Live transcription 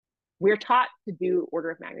we're taught to do order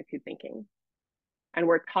of magnitude thinking, and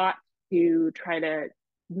we're taught to try to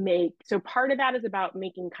so part of that is about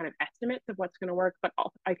making kind of estimates of what's going to work, but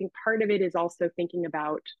also, I think part of it is also thinking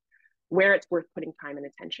about where it's worth putting time and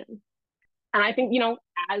attention. And I think,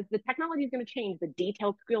 as the technology is going to change, the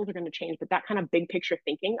detailed skills are going to change, but that kind of big picture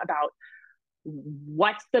thinking about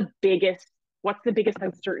what's the biggest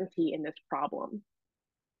uncertainty in this problem,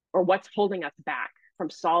 or what's holding us back from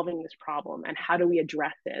solving this problem, and how do we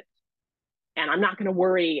address it? And I'm not going to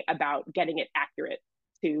worry about getting it accurate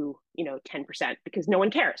to 10%, because no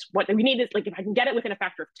one cares. What we need is, like, if I can get it within a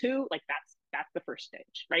factor of 2, like that's the first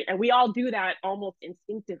stage, right? And we all do that almost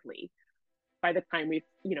instinctively by the time we've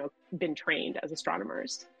been trained as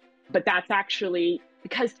astronomers. But that's actually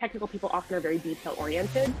because technical people often are very detail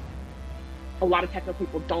oriented. A lot of technical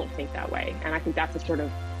people don't think that way, and I think that's a sort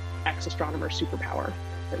of ex-astronomer superpower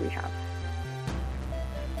that we have.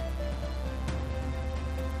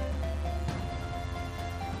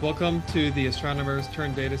 Welcome to the Astronomers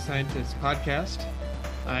Turned Data Scientists podcast.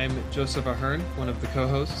 I'm Joseph Ahern, one of the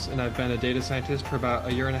co-hosts, and I've been a data scientist for about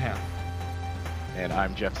a year and a half. And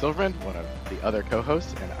I'm Jeff Silverman, one of the other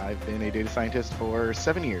co-hosts, and I've been a data scientist for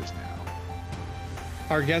 7 years now.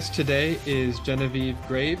 Our guest today is Genevieve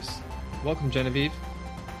Graves. Welcome, Genevieve.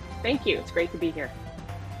 Thank you. It's great to be here.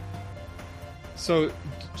 So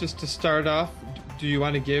just to start off, do you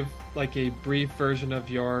want to give like a brief version of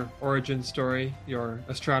your origin story, your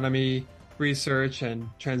astronomy research and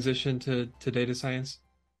transition to data science?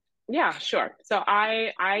 Yeah, sure. So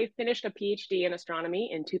I finished a PhD in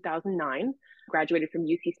astronomy in 2009, graduated from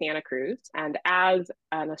UC Santa Cruz. And as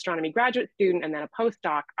an astronomy graduate student and then a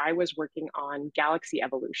postdoc, I was working on galaxy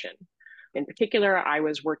evolution. In particular, I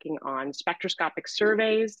was working on spectroscopic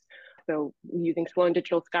surveys, so using Sloan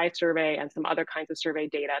Digital Sky Survey and some other kinds of survey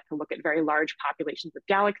data to look at very large populations of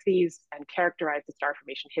galaxies and characterize the star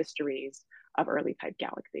formation histories of early type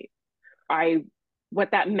galaxies.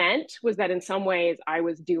 What that meant was that in some ways I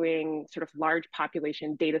was doing sort of large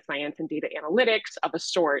population data science and data analytics of a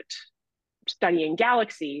sort, studying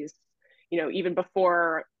galaxies, even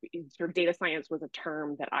before sort of data science was a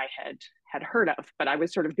term that I had heard of. But I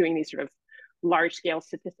was sort of doing these sort of large scale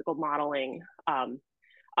statistical modeling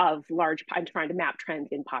I'm trying to map trends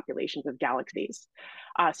in populations of galaxies.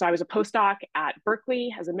 So I was a postdoc at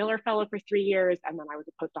Berkeley as a Miller Fellow for 3 years, and then I was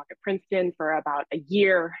a postdoc at Princeton for about a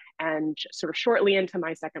year. And sort of shortly into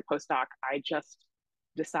my second postdoc, I just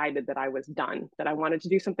decided that I was done, that I wanted to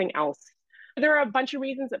do something else. There are a bunch of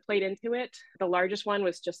reasons that played into it. The largest one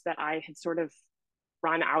was just that I had sort of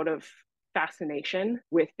run out of fascination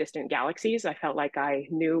with distant galaxies. I felt like I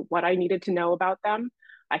knew what I needed to know about them.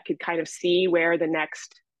 I could kind of see where the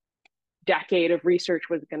next decade of research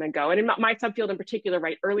was going to go. And in my subfield in particular,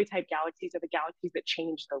 right, early type galaxies are the galaxies that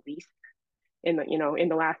changed the least in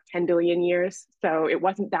the last 10 billion years. So it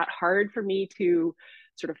wasn't that hard for me to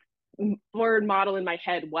sort of model in my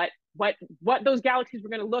head what those galaxies were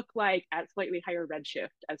going to look like at slightly higher redshift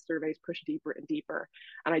as surveys push deeper and deeper.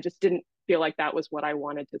 And I just didn't feel like that was what I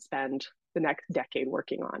wanted to spend the next decade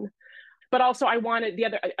working on. But also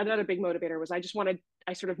another big motivator was I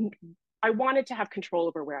wanted to have control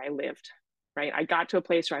over where I lived, right? I got to a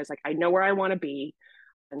place where I was like, I know where I want to be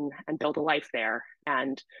and build a life there.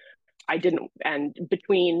 And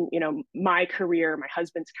between, my career, my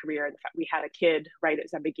husband's career, and the fact we had a kid right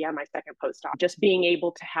as I began my second postdoc, just being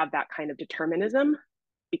able to have that kind of determinism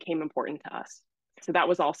became important to us. So that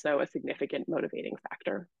was also a significant motivating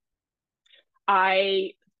factor.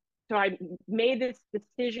 So I made this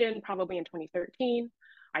decision probably in 2013.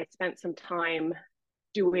 I spent some time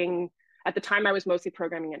at the time I was mostly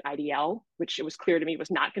programming in IDL, which it was clear to me was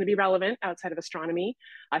not going to be relevant outside of astronomy.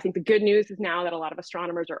 I think the good news is now that a lot of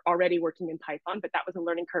astronomers are already working in Python, but that was a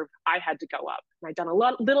learning curve I had to go up. And I'd done a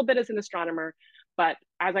little bit as an astronomer, but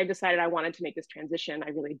as I decided I wanted to make this transition,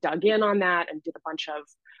 I really dug in on that and did a bunch of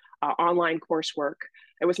online coursework.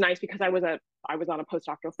 It was nice because I was on a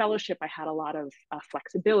postdoctoral fellowship. I had a lot of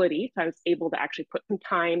flexibility. So I was able to actually put some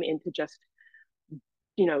time into just,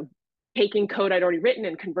 taking code I'd already written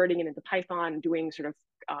and converting it into Python, doing sort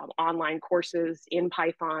of online courses in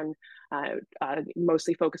Python,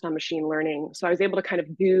 mostly focused on machine learning. So I was able to kind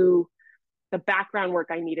of do the background work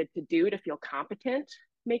I needed to do to feel competent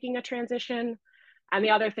making a transition. And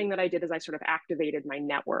the other thing that I did is I sort of activated my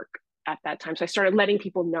network at that time. So I started letting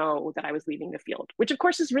people know that I was leaving the field, which of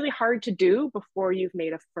course is really hard to do before you've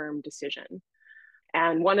made a firm decision.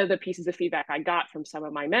 And one of the pieces of feedback I got from some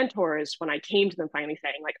of my mentors when I came to them finally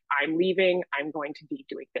saying, like, I'm leaving, I'm going to be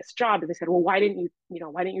doing this job. And they said, well, why didn't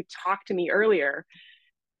you talk to me earlier?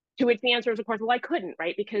 To which the answer was, of course, well, I couldn't,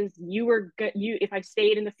 right? Because if I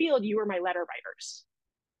stayed in the field, you were my letter writers.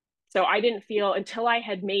 So I didn't feel, until I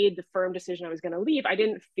had made the firm decision I was going to leave,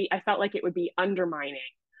 I felt like it would be undermining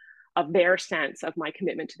of their sense of my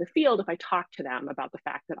commitment to the field if I talked to them about the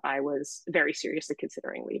fact that I was very seriously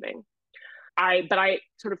considering leaving. But I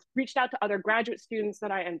sort of reached out to other graduate students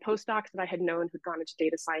and postdocs that I had known who'd gone into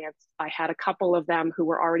data science. I had a couple of them who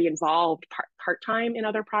were already involved part-time in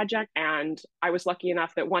other projects. And I was lucky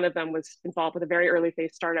enough that one of them was involved with a very early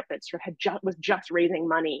phase startup that sort of was just raising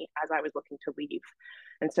money as I was looking to leave.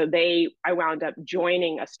 And so I wound up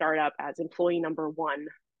joining a startup as employee number one,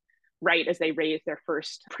 right as they raised their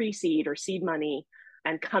first pre-seed or seed money,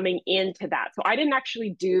 and coming into that. So I didn't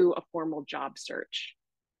actually do a formal job search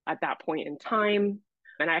at that point in time.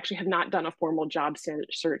 And I actually have not done a formal job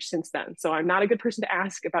search since then. So I'm not a good person to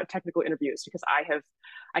ask about technical interviews, because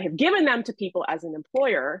I have given them to people as an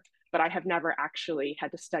employer, but I have never actually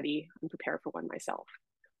had to study and prepare for one myself.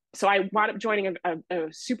 So I wound up joining a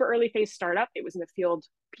super early phase startup. It was in the field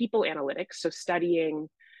people analytics, so studying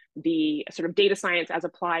the sort of data science as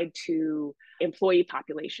applied to employee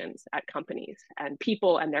populations at companies and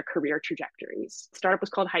people and their career trajectories. The startup was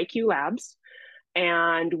called HiQ Labs.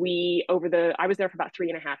 And I was there for about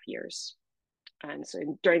 3.5 years. And so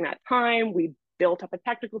during that time, we built up a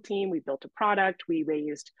technical team, we built a product, we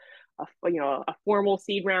raised a formal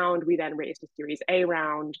seed round. We then raised a Series A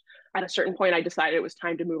round. At a certain point, I decided it was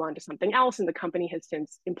time to move on to something else, and the company has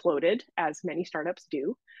since imploded, as many startups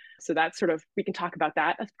do. So that's we can talk about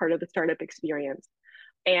that as part of the startup experience.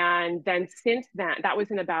 And then since then, that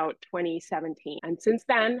was in about 2017. And since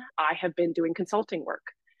then, I have been doing consulting work.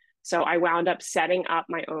 So I wound up setting up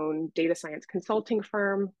my own data science consulting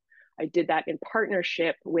firm. I did that in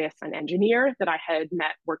partnership with an engineer that I had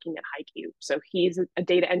met working at HiQ. So he's a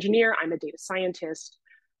data engineer, I'm a data scientist.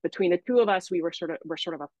 Between the two of us, we're sort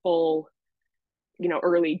of a full,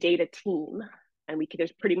 early data team. And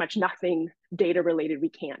there's pretty much nothing data related we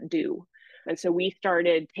can't do. And so we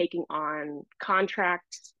started taking on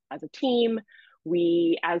contracts as a team.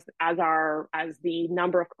 As the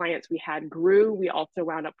number of clients we had grew, we also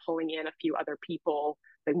wound up pulling in a few other people,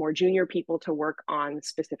 like more junior people, to work on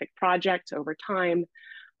specific projects over time.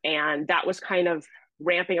 And that was kind of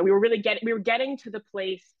ramping. And we were getting to the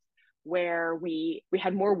place where we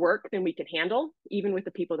had more work than we could handle, even with the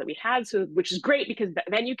people that we had. So, which is great, because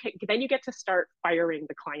then you get to start firing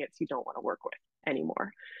the clients you don't want to work with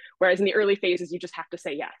anymore. Whereas in the early phases, you just have to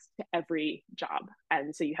say yes to every job.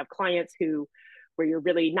 And so you have clients where you're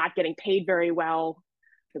really not getting paid very well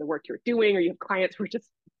for the work you're doing, or you have clients who are just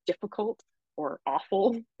difficult or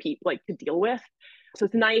awful people to deal with. So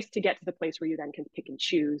it's nice to get to the place where you then can pick and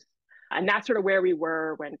choose. And that's sort of where we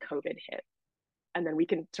were when COVID hit. And then we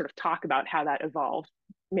can sort of talk about how that evolved,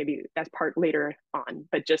 maybe as part later on.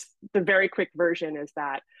 But just the very quick version is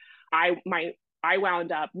that I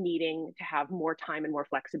wound up needing to have more time and more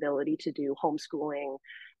flexibility to do homeschooling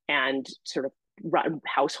and sort of run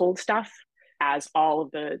household stuff, as all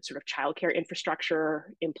of the sort of childcare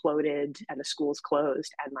infrastructure imploded and the schools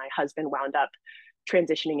closed, and my husband wound up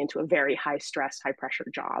transitioning into a very high stress, high pressure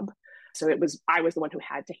job. So I was the one who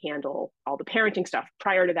had to handle all the parenting stuff.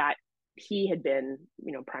 Prior to that, he had been,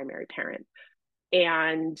 primary parent.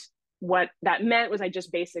 And what that meant was I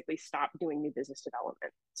just basically stopped doing new business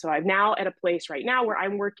development. So I'm now at a place right now where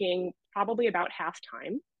I'm working probably about half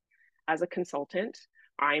time as a consultant.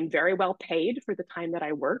 I'm very well paid for the time that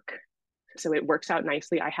I work. So it works out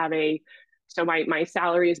nicely. So my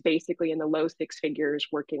salary is basically in the low six figures,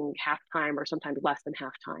 working half time or sometimes less than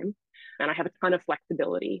half time. And I have a ton of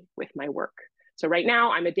flexibility with my work. So right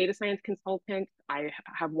now I'm a data science consultant. I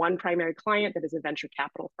have one primary client that is a venture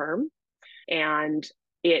capital firm. And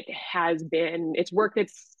it's work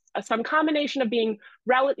that's some combination of being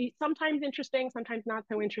sometimes interesting, sometimes not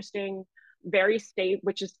so interesting, very stable,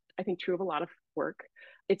 which is, I think, true of a lot of work.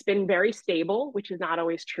 It's been very stable, which is not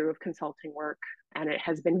always true of consulting work. And it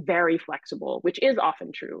has been very flexible, which is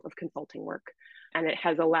often true of consulting work. And it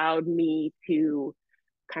has allowed me to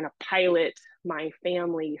kind of pilot my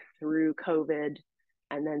family through COVID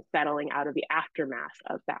and then settling out of the aftermath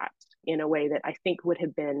of that in a way that I think would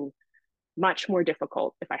have been much more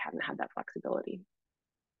difficult if I hadn't had that flexibility.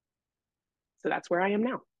 So that's where I am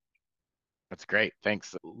now. That's great.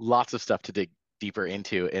 Thanks. Lots of stuff to dig deeper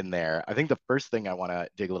into in there. I think the first thing I want to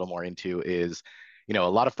dig a little more into is, a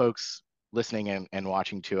lot of folks listening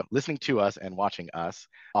listening to us and watching us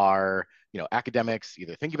are, academics,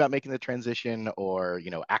 either thinking about making the transition or,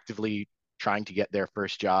 actively trying to get their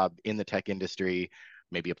first job in the tech industry,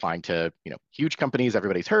 maybe applying to, huge companies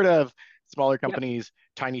everybody's heard of, smaller companies,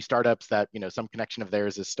 tiny startups that, some connection of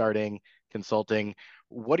theirs is starting, consulting.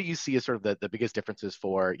 What do you see as sort of the biggest differences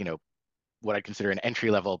for, what I consider an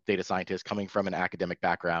entry-level data scientist coming from an academic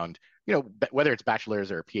background, whether it's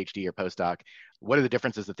bachelor's or PhD or postdoc, what are the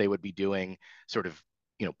differences that they would be doing sort of,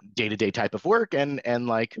 day-to-day type of work and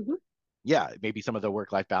like, Mhm. yeah, maybe some of the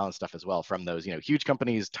work-life balance stuff as well from those, huge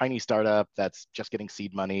companies, tiny startup that's just getting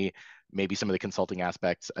seed money, maybe some of the consulting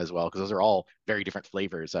aspects as well, because those are all very different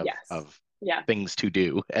flavors of Yes. of Yeah. things to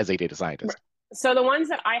do as a data scientist. So the ones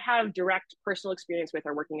that I have direct personal experience with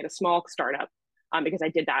are working at a small startup, because I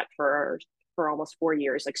did that for almost 4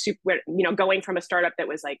 years, like super, going from a startup that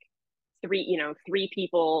was like three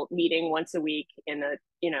people meeting once a week in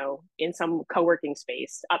some co-working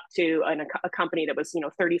space up to a company that was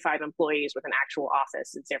 35 employees with an actual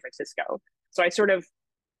office in San Francisco. So I sort of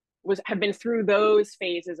have been through those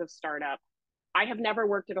phases of startup. I have never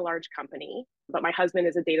worked at a large company, but my husband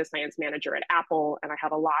is a data science manager at Apple, and I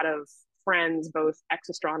have a lot of friends, both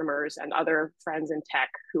ex-astronomers and other friends in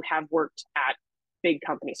tech, who have worked at big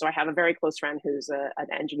companies. So I have a very close friend who's an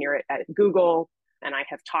engineer at Google, and I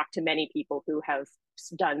have talked to many people who have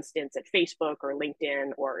done stints at Facebook or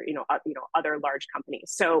LinkedIn or other large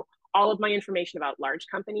companies. So all of my information about large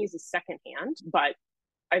companies is secondhand, but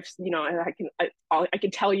I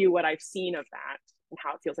can tell you what I've seen of that and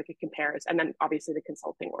how it feels like it compares, and then obviously the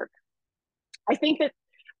consulting work. I think that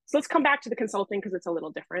so let's come back to the consulting because it's a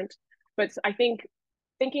little different. But I think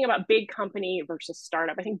thinking about big company versus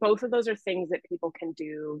startup, I think both of those are things that people can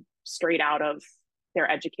do straight out of their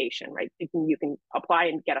education, right? You can apply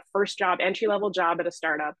and get a first job, entry level job at a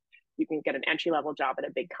startup. You can get an entry level job at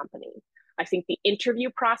a big company. I think the interview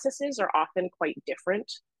processes are often quite different,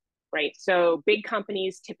 right? So big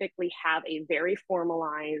companies typically have a very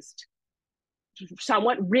formalized,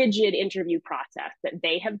 somewhat rigid interview process that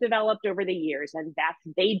they have developed over the years, and that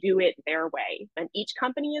they do it their way. And each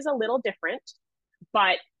company is a little different,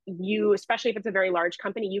 but you, especially if it's a very large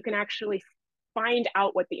company, you can actually find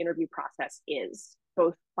out what the interview process is,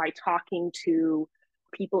 both by talking to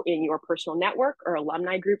people in your personal network or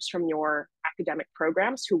alumni groups from your academic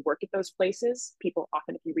programs who work at those places. People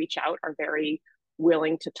often, if you reach out, are very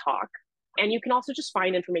willing to talk. And you can also just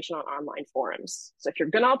find information on online forums. So if you're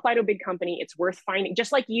going to apply to a big company, it's worth finding,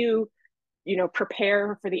 just like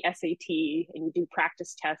prepare for the SAT and you do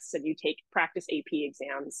practice tests and you take practice AP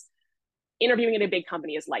exams. Interviewing at a big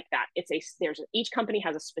company is like that. Each company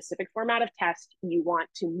has a specific format of test. You want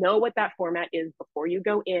to know what that format is before you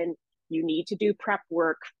go in. You need to do prep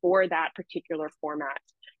work for that particular format.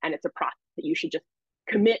 And it's a process that you should just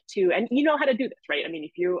commit to. And you know how to do this, right? I mean,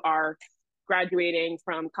 if you are graduating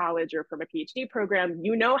from college or from a PhD program,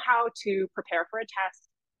 you know how to prepare for a test,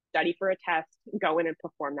 study for a test, go in and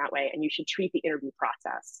perform that way. And you should treat the interview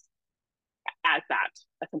process as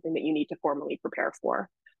something that you need to formally prepare for.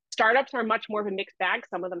 Startups are much more of a mixed bag.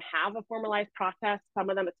 Some of them have a formalized process. Some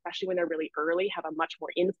of them, especially when they're really early, have a much more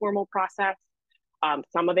informal process.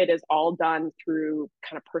 Some of it is all done through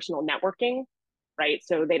kind of personal networking, right?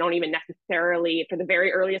 So they don't even necessarily, for the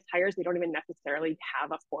very earliest hires, they don't even necessarily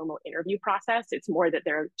have a formal interview process. It's more that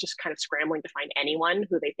they're just kind of scrambling to find anyone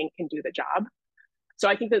who they think can do the job. So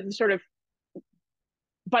I think that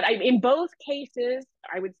in both cases,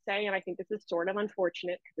 I would say, and I think this is sort of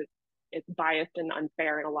unfortunate because it's biased and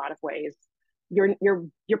unfair in a lot of ways. Your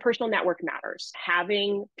personal network matters.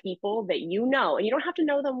 Having people that you know, and you don't have to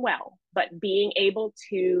know them well, but being able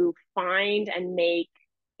to find and make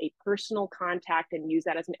a personal contact and use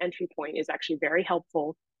that as an entry point is actually very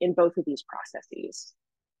helpful in both of these processes.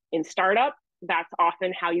 In startup, that's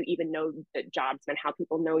often how you even know the jobs and how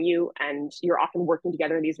people know you, and you're often working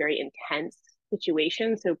together in these very intense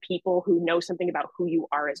situations. So people who know something about who you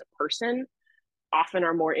are as a person often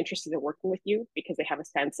are more interested in working with you because they have a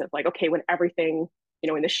sense of like, okay, when everything,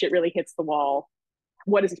 when this shit really hits the wall,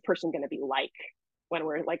 what is this person going to be like when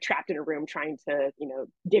we're like trapped in a room trying to,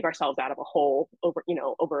 dig ourselves out of a hole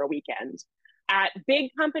over a weekend. At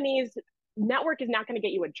big companies, network is not going to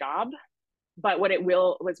get you a job, but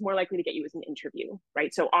what's more likely to get you is an interview,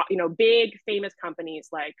 right? So, big famous companies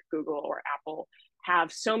like Google or Apple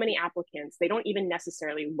have so many applicants, they don't even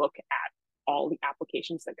necessarily look at all the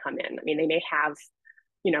applications that come in. I mean, they may have,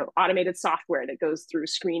 automated software that goes through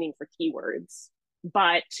screening for keywords.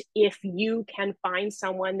 But if you can find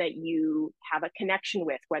someone that you have a connection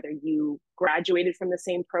with, whether you graduated from the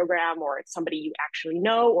same program or it's somebody you actually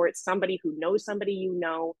know, or it's somebody who knows somebody you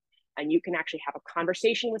know, and you can actually have a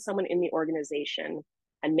conversation with someone in the organization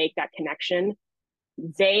and make that connection,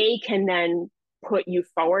 they can then put you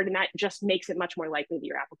forward, and that just makes it much more likely that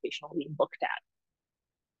your application will be looked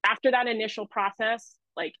at. After that initial process,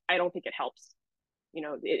 like, I don't think it helps.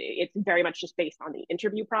 It's very much just based on the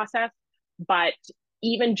interview process. But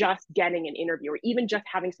even just getting an interview or even just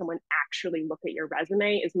having someone actually look at your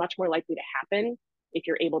resume is much more likely to happen if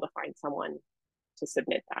you're able to find someone to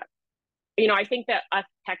submit that. I think that us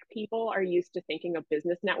tech people are used to thinking of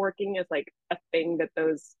business networking as like a thing that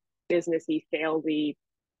those businessy, salesy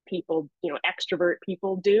people, extrovert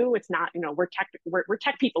people do. It's not, we're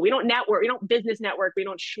tech people. We don't network, we don't business network, we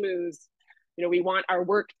don't schmooze. We want our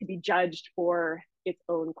work to be judged for its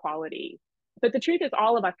own quality. But the truth is,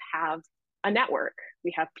 all of us have a network.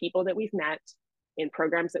 We have people that we've met in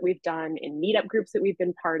programs that we've done, in meetup groups that we've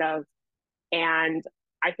been part of. And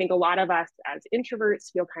I think a lot of us as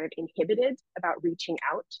introverts feel kind of inhibited about reaching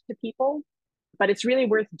out to people, but it's really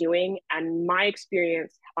worth doing. And my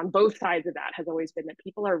experience on both sides of that has always been that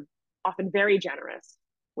people are often very generous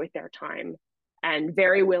with their time and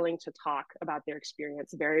very willing to talk about their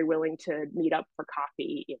experience, very willing to meet up for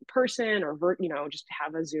coffee in person or, just to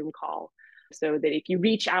have a Zoom call. So that if you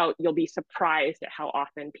reach out, you'll be surprised at how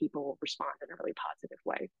often people respond in a really positive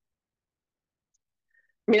way.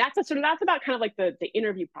 I mean, that's about kind of like the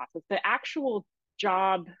interview process. The actual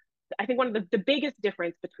job, I think one of the biggest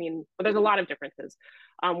difference between, well, there's a lot of differences.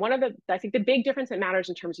 I think the big difference that matters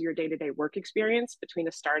in terms of your day-to-day work experience between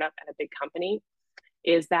a startup and a big company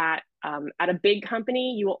is that at a big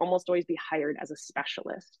company, you will almost always be hired as a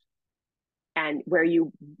specialist. And where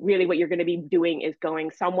what you're going to be doing is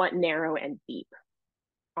going somewhat narrow and deep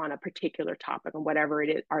on a particular topic and whatever it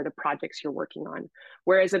is are the projects you're working on.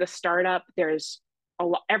 Whereas at a startup, there's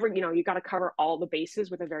you got to cover all the bases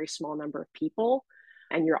with a very small number of people,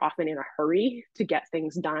 and you're often in a hurry to get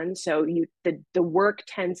things done. So the work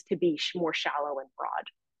tends to be more shallow and broad,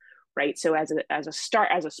 right? So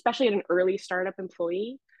especially an early startup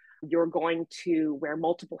employee, you're going to wear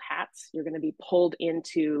multiple hats. You're going to be pulled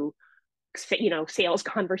into sales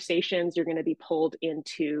conversations. You're going to be pulled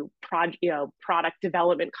into product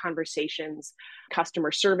development conversations,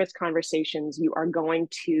 customer service conversations. You are going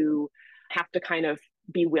to have to kind of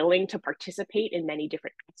be willing to participate in many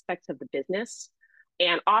different aspects of the business.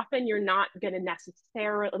 And often you're not going to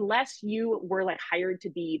necessarily, unless you were like hired to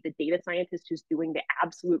be the data scientist who's doing the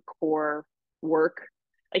absolute core work.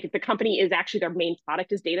 Like if the company is actually their main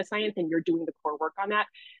product is data science and you're doing the core work on that,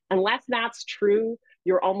 unless that's true,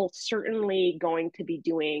 you're almost certainly going to be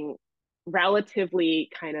doing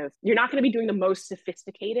you're not going to be doing the most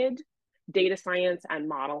sophisticated data science and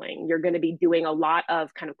modeling. You're going to be doing a lot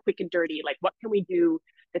of kind of quick and dirty, like what can we do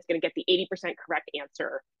that's going to get the 80% correct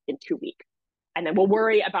answer in 2 weeks? And then we'll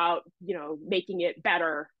worry about, making it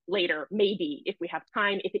better later, maybe if we have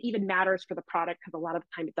time, if it even matters for the product, because a lot of the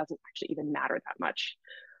time it doesn't actually even matter that much.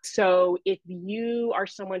 So if you are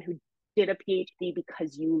someone who did a PhD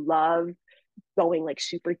because you love going like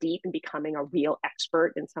super deep and becoming a real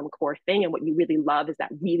expert in some core thing, and what you really love is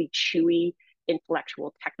that really chewy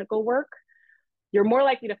intellectual technical work, you're more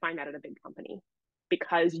likely to find that at a big company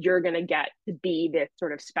because you're going to get to be this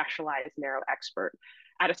sort of specialized narrow expert.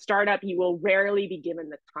 At a startup, you will rarely be given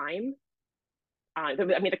the time.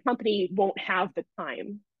 The company won't have the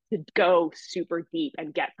time to go super deep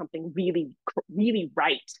and get something really, really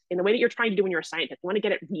right in the way that you're trying to do when you're a scientist. You want to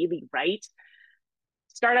get it really right.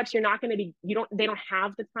 Startups, they don't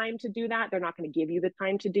have the time to do that. They're not going to give you the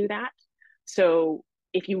time to do that. So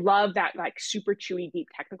if you love that like super chewy, deep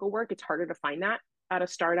technical work, it's harder to find that at a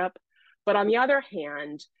startup. But on the other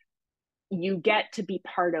hand, you get to be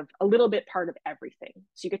a little bit part of everything.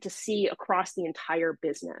 So you get to see across the entire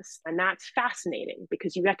business. And that's fascinating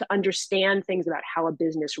because you get to understand things about how a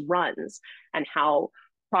business runs and how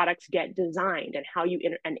products get designed and how you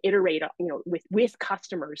iterate, with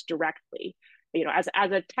customers directly. As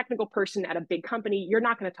a technical person at a big company, you're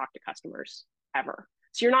not going to talk to customers ever.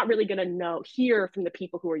 So you're not really going to hear from the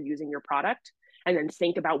people who are using your product and then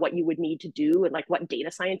think about what you would need to do and like what data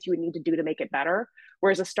science you would need to do to make it better.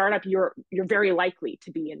 Whereas a startup, you're very likely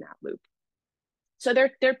to be in that loop. So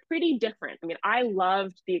they're pretty different. I mean, I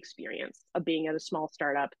loved the experience of being at a small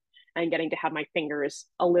startup and getting to have my fingers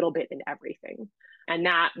a little bit in everything. And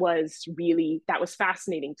that was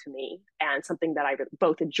fascinating to me and something that I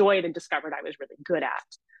both enjoyed and discovered I was really good at.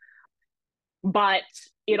 But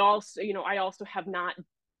it also, I also have not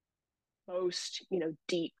most,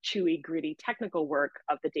 deep, chewy, gritty technical work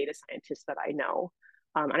of the data scientists that I know.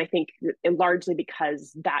 And I think largely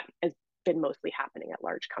because that has been mostly happening at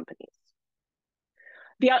large companies.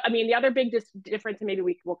 The other big difference, and maybe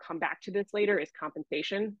we'll come back to this later, is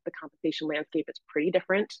compensation. The compensation landscape is pretty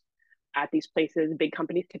different at these places. Big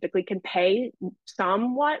companies typically can pay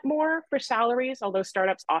somewhat more for salaries, although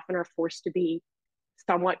startups often are forced to be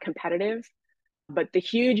somewhat competitive. But the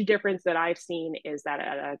huge difference that I've seen is that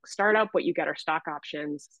at a startup, what you get are stock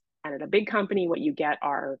options, and at a big company, what you get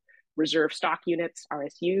are reserve stock units,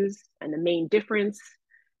 RSUs. And the main difference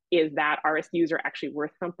is that RSUs are actually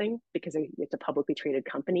worth something because it's a publicly traded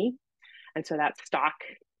company. And so that stock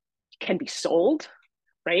can be sold,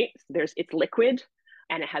 right? It's liquid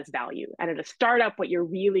and it has value. And at a startup, what you're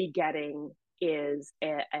really getting is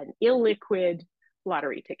an illiquid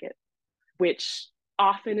lottery ticket, which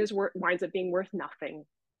often winds up being worth nothing.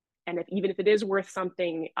 And even if it is worth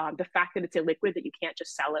something, the fact that it's illiquid, that you can't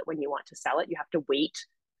just sell it when you want to sell it, you have to wait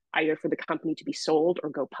either for the company to be sold or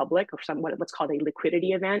go public, or what's called a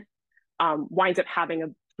liquidity event, winds up having a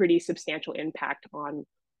pretty substantial impact on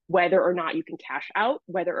whether or not you can cash out,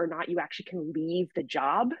 whether or not you actually can leave the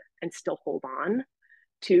job and still hold on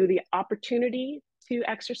to the opportunity to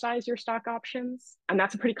exercise your stock options. And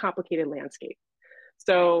that's a pretty complicated landscape.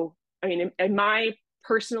 So, I mean, in my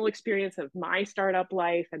personal experience of my startup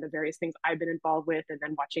life and the various things I've been involved with, and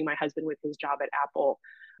then watching my husband with his job at Apple,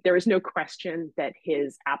 there is no question that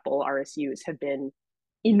his Apple RSUs have been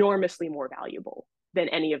enormously more valuable than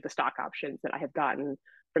any of the stock options that I have gotten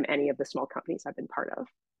from any of the small companies I've been part of.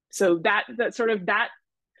 So that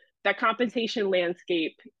compensation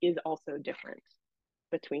landscape is also different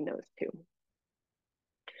between those two.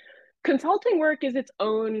 Consulting work is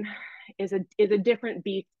a different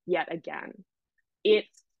beast yet again.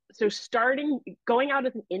 Going out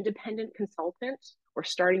as an independent consultant or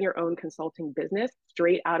starting your own consulting business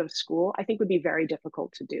straight out of school, I think would be very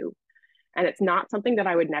difficult to do. And it's not something that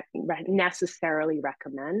I would necessarily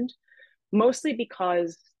recommend, mostly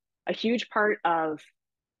because a huge part of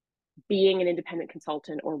being an independent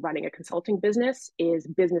consultant or running a consulting business is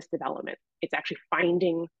business development. It's actually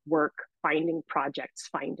finding work, finding projects,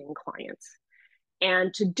 finding clients.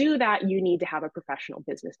 And to do that, you need to have a professional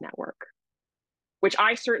business network, which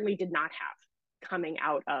I certainly did not have coming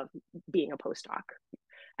out of being a postdoc.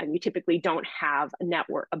 And you typically don't have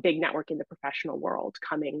a big network in the professional world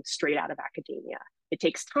coming straight out of academia. It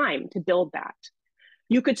takes time to build that.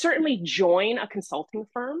 You could certainly join a consulting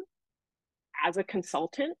firm as a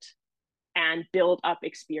consultant and build up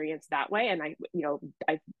experience that way. And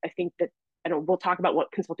I think that, and we'll talk about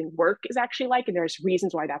what consulting work is actually like, and there's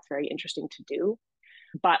reasons why that's very interesting to do.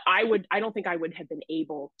 But I don't think I would have been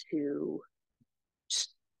able to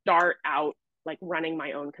start out like running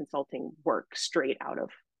my own consulting work straight out of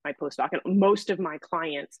my postdoc. And most of my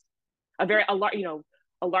clients, a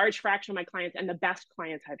large fraction of my clients and the best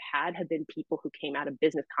clients I've had have been people who came out of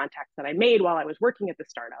business contacts that I made while I was working at the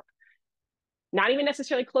startup. Not even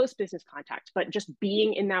necessarily close business contacts, but just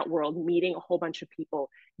being in that world, meeting a whole bunch of people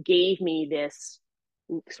gave me this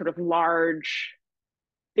sort of large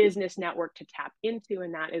business network to tap into.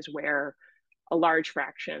 And that is where a large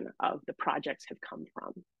fraction of the projects have come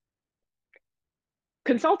from.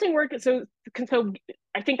 Consulting work, so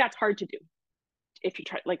I think that's hard to do if you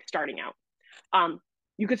try like starting out.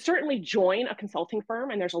 You could certainly join a consulting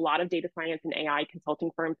firm, and there's a lot of data science and AI consulting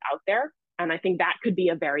firms out there. And I think that could be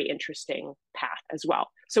a very interesting path as well.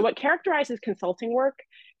 So what characterizes consulting work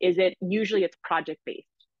is usually it's project-based,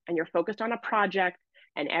 and you're focused on a project,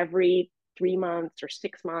 and every 3 months or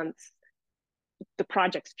 6 months, the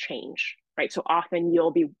projects change, right? So often you'll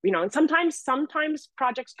be, and sometimes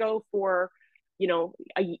projects go for,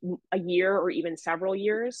 a year or even several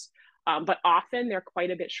years, but often they're quite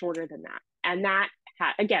a bit shorter than that. And that,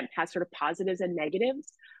 again, has sort of positives and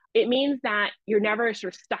negatives. It means that you're never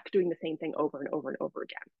sort of stuck doing the same thing over and over and over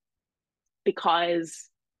again, because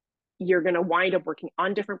you're going to wind up working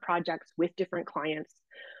on different projects with different clients.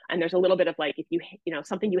 And there's a little bit of like, if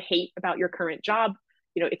something you hate about your current job,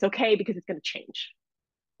 it's okay because it's going to change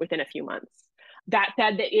within a few months. That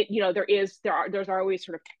said, that there's always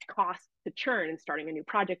sort of costs to churn in starting a new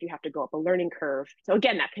project. You have to go up a learning curve. So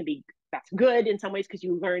again, that's good in some ways because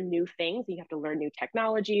you learn new things. You have to learn new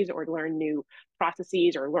technologies or learn new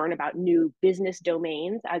processes or learn about new business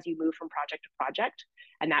domains as you move from project to project.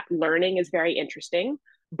 And that learning is very interesting,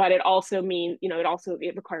 but it also means,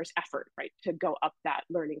 it requires effort, right? To go up that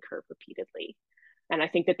learning curve repeatedly. And I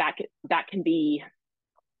think that can be,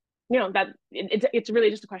 that it's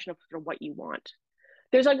really just a question of sort of what you want.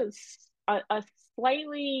 There's like a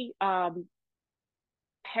slightly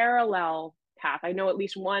parallel path. I know at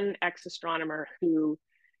least one ex-astronomer who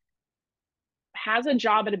has a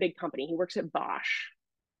job at a big company. He works at Bosch,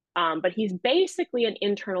 but he's basically an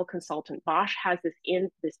internal consultant. Bosch has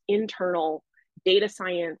this internal data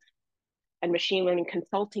science and machine learning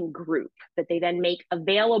consulting group that they then make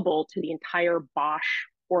available to the entire Bosch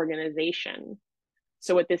organization.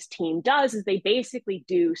 So what this team does is they basically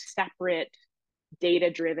do separate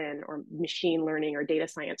data-driven or machine learning or data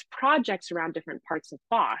science projects around different parts of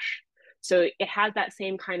Bosch. So it has that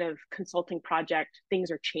same kind of consulting project. Things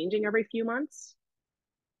are changing every few months.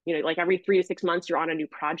 like every 3 to 6 months, you're on a new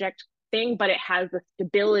project thing, but it has the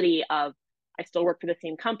stability of I still work for the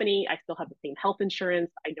same company. I still have the same health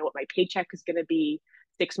insurance. I know what my paycheck is going to be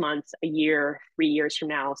 6 months, a year, 3 years from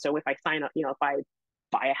now. So if I sign up, if I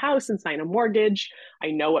buy a house and sign a mortgage,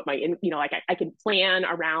 I know what like I can plan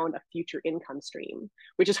around a future income stream,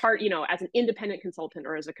 which is hard, as an independent consultant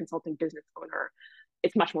or as a consulting business owner,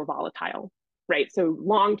 it's much more volatile, right? So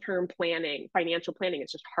long-term planning, financial planning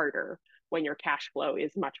is just harder when your cash flow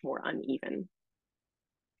is much more uneven.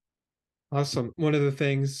 Awesome. One of the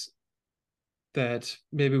things that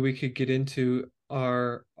maybe we could get into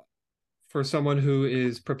are for someone who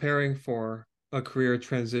is preparing for a career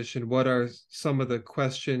transition, what are some of the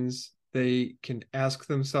questions they can ask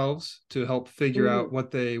themselves to help figure out Mm.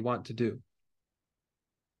 what they want to do?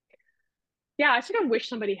 Yeah, I sort of wish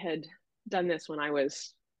somebody had done this when I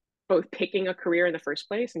was both picking a career in the first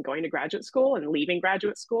place and going to graduate school and leaving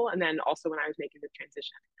graduate school, and then also when I was making the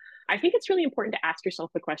transition. I think it's really important to ask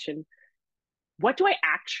yourself the question, what do I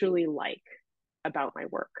actually like about my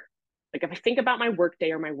work? Like if I think about my work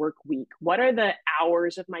day or my work week, what are the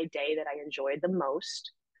hours of my day that I enjoyed the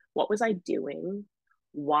most? What was I doing?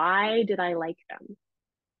 Why did I like them?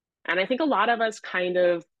 And I think a lot of us kind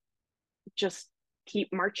of just keep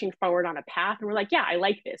marching forward on a path and we're like, yeah, I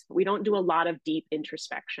like this, but we don't do a lot of deep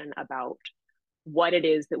introspection about what it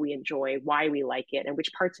is that we enjoy, why we like it, and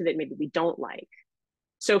which parts of it maybe we don't like.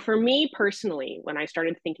 So for me personally, when I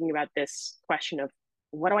started thinking about this question of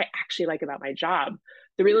what do I actually like about my job,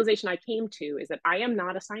 the realization I came to is that I am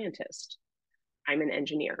not a scientist. I'm an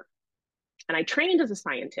engineer. And I trained as a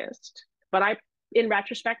scientist, but I, in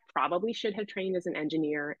retrospect, probably should have trained as an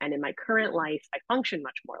engineer. And in my current life, I function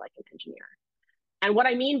much more like an engineer. And what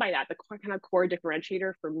I mean by that, the kind of core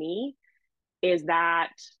differentiator for me is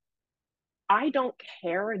that I don't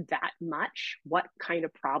care that much what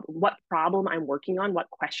problem I'm working on, what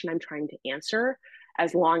question I'm trying to answer,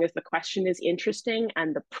 as long as the question is interesting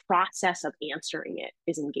and the process of answering it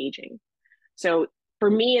is engaging. So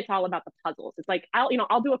for me, it's all about the puzzles. It's like I'll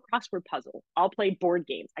do a crossword puzzle. I'll play board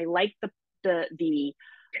games. I like the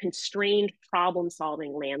constrained problem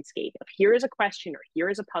solving landscape of here is a question or here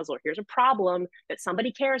is a puzzle or here's a problem that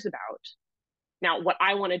somebody cares about. Now, what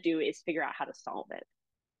I want to do is figure out how to solve it.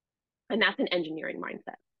 And that's an engineering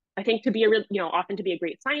mindset. I think to be often to be a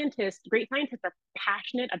great scientists are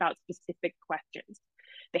passionate about specific questions.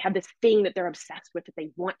 They have this thing that they're obsessed with that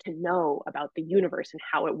they want to know about the universe and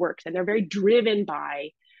how it works. And they're very driven by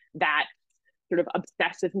that sort of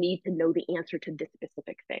obsessive need to know the answer to this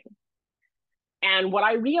specific thing. And what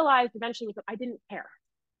I realized eventually was that I didn't care.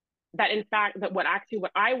 That in fact, that what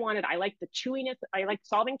I wanted, I liked the chewiness, I liked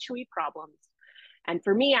solving chewy problems. And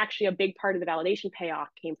for me, actually, a big part of the validation payoff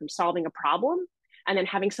came from solving a problem and then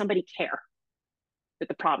having somebody care that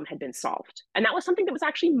the problem had been solved. And that was something that was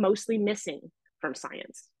actually mostly missing from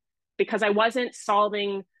science because I wasn't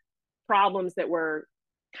solving problems that were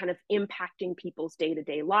kind of impacting people's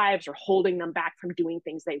day-to-day lives or holding them back from doing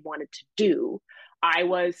things they wanted to do. I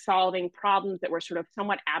was solving problems that were sort of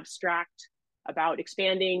somewhat abstract about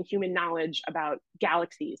expanding human knowledge about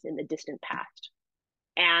galaxies in the distant past.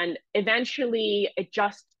 And eventually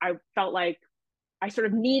I felt like I sort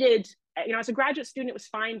of needed, as a graduate student, it was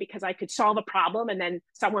fine because I could solve a problem and then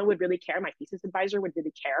someone would really care. My thesis advisor would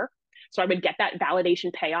really care. So I would get that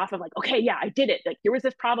validation payoff of like, okay, yeah, I did it. Like here was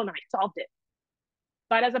this problem and I solved it.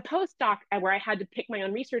 But as a postdoc where I had to pick my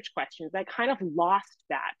own research questions, I kind of lost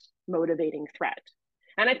that motivating thread.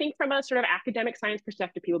 And I think from a sort of academic science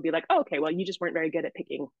perspective, people would be like, oh, okay, well, you just weren't very good at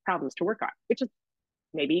picking problems to work on, which is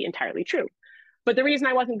maybe entirely true. But the reason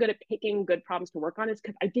I wasn't good at picking good problems to work on is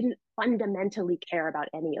because I didn't fundamentally care about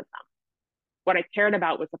any of them. What I cared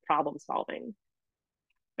about was the problem solving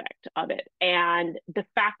aspect of it. And the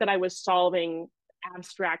fact that I was solving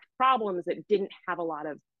abstract problems that didn't have a lot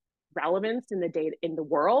of relevance in the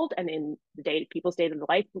world and in people's day-to-day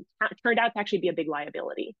life turned out to actually be a big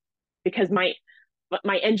liability because my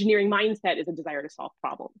engineering mindset is a desire to solve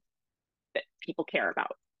problems that people care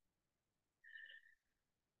about.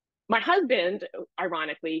 My husband,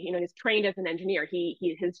 ironically, is trained as an engineer.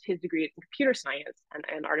 His degree is in computer science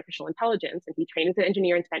and artificial intelligence, and he trained as an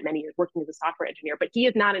engineer and spent many years working as a software engineer. But he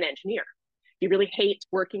is not an engineer. He really hates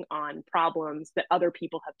working on problems that other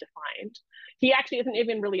people have defined. He actually isn't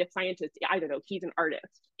even really a scientist either, though. He's an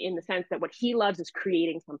artist in the sense that what he loves is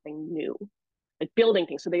creating something new, like building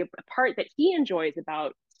things. So the part that he enjoys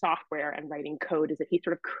about software and writing code is that he's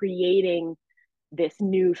sort of creating this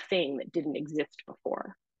new thing that didn't exist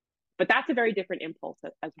before. But that's a very different impulse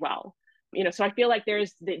as well. So I feel like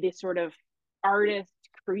there's this sort of artist,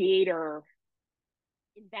 creator,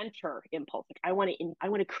 inventor impulse. Like I want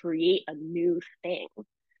to create a new thing.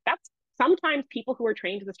 that's sometimes people who are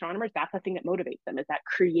trained as astronomers, that's the thing that motivates them, is that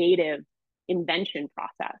creative invention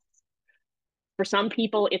process. For some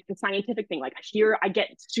people, it's the scientific thing. Like here, I get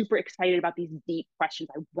super excited about these deep questions.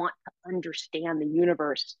 I want to understand the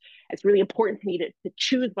universe. It's really important to me to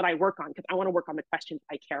choose what I work on because I want to work on the questions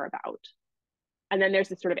I care about. And then there's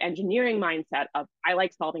this sort of engineering mindset of I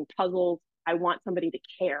like solving puzzles. I want somebody to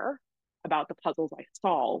care about the puzzles I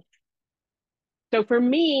solve. So for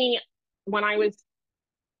me, when I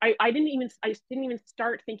didn't even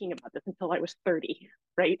start thinking about this until I was 30,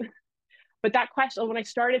 right? But that question, when I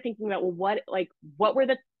started thinking about, well, what were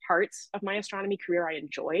the parts of my astronomy career I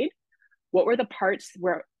enjoyed? What were the parts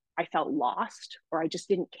where I felt lost or I just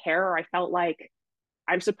didn't care or I felt like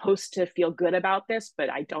I'm supposed to feel good about this, but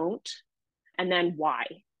I don't? And then why?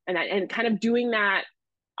 And kind of doing that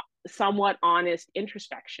somewhat honest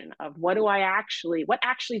introspection of what actually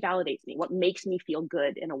validates me, what makes me feel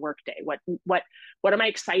good in a workday, what am I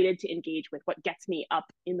excited to engage with, what gets me up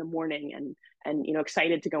in the morning and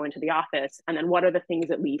excited to go into the office, and then what are the things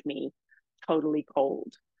that leave me totally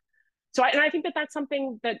cold. So I think that that's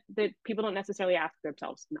something that people don't necessarily ask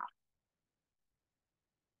themselves enough.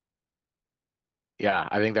 Yeah,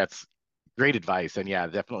 I think that's great advice. And yeah,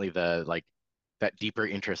 definitely that deeper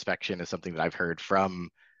introspection is something that I've heard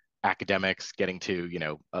from academics getting to,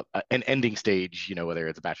 an ending stage, whether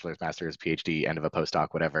it's a bachelor's, master's, PhD, end of a postdoc,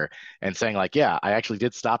 whatever, and saying like, yeah, I actually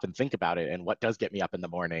did stop and think about it and what does get me up in the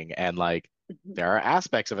morning. And like, there are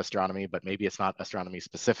aspects of astronomy, but maybe it's not astronomy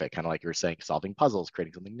specific, kind of like you were saying, solving puzzles,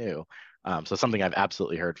 creating something new. So something I've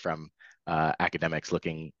absolutely heard from academics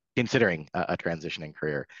considering a transitioning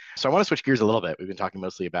career. So I want to switch gears a little bit. We've been talking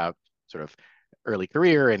mostly about sort of early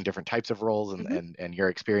career and different types of roles and your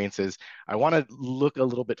experiences. I want to look a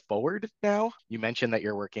little bit forward now. You mentioned that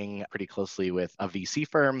you're working pretty closely with a VC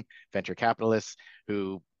firm, venture capitalists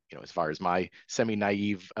who, as far as my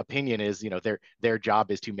semi-naive opinion is, their job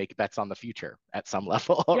is to make bets on the future at some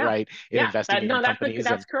level, Yeah. right? In Yeah. investing in companies.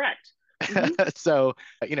 That's correct. So,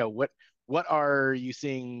 what are you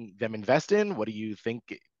seeing them invest in? What do you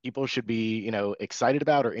think people should be, excited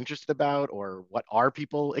about or interested about, or what are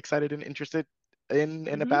people excited and interested in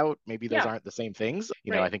and about? Maybe those aren't the same things.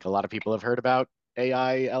 I think a lot of people have heard about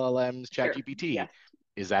AI, LLMs, ChatGPT. Yes.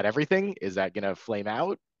 Is that everything? Is that going to flame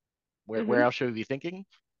out? Where else should we be thinking?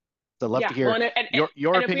 So I'd love to hear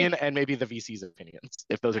your opinion and maybe the VC's opinions,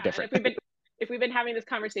 if those are different. If we've been having this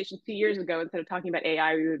conversation 2 years ago, instead of talking about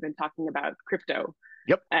AI, we would have been talking about crypto.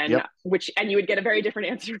 Yep. And you would get a very different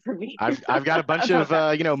answer from me. I've got a bunch of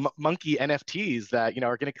monkey NFTs that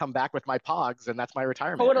are going to come back with my pogs, and that's my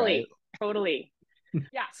retirement. Totally.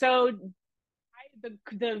 Yeah. So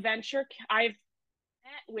the venture I've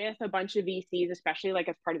met with a bunch of VCs, especially like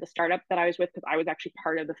as part of the startup that I was with, because I was actually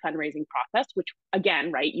part of the fundraising process, which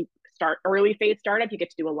again, right, you start early phase startup, you get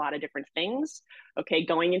to do a lot of different things. Okay,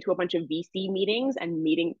 going into a bunch of VC meetings and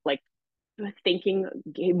meeting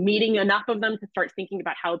enough of them to start thinking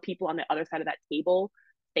about how people on the other side of that table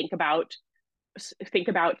think about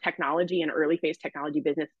technology and early phase technology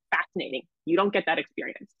business. Fascinating. You don't get that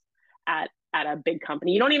experience at a big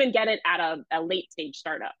company. You don't even get it at a late stage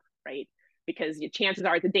startup, right? Because chances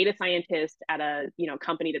are, it's a data scientist at a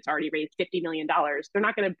company that's already raised $50 million. They're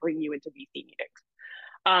not going to bring you into VC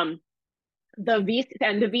meetings. The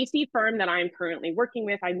VC firm that I'm currently working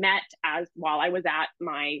with, I met while I was at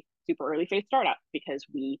my super early phase startup because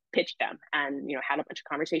we pitched them and had a bunch of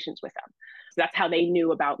conversations with them. So that's how they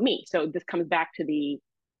knew about me. So this comes back to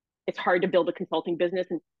it's hard to build a consulting business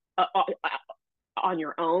on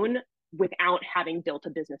your own without having built a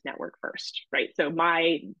business network first, right? So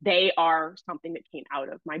they are something that came out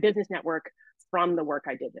of my business network from the work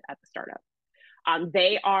I did at the startup.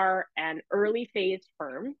 They are an early phase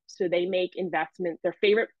firm, so they make investments. Their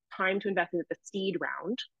favorite time to invest is at the seed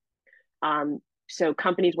round. So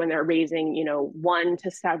companies, when they're raising, $1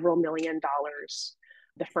 to several $1 million,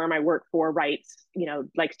 the firm I work for likes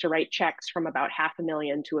to write checks from about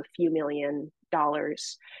 $500,000 to a few $1 million,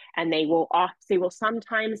 and they will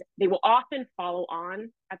often follow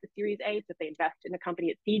on at the Series A. So if they invest in a company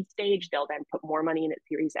at seed stage, they'll then put more money in at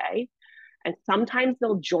Series A. And sometimes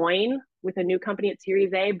they'll join with a new company at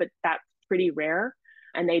Series A, but that's pretty rare.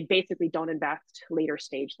 And they basically don't invest later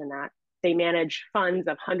stage than that. They manage funds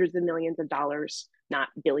of hundreds of millions of dollars, not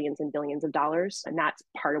billions and billions of dollars. And that's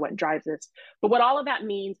part of what drives this. But what all of that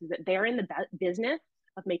means is that they're in the business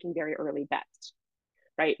of making very early bets,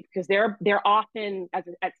 right? Because they're often, at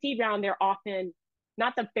seed round, they're often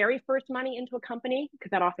not the very first money into a company,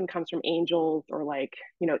 because that often comes from angels or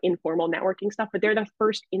informal networking stuff, but they're the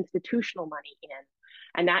first institutional money in.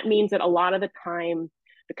 And that means that a lot of the time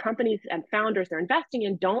the companies and founders they're investing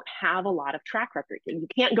in don't have a lot of track record. You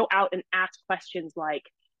can't go out and ask questions like,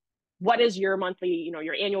 what is your monthly,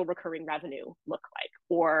 your annual recurring revenue look like?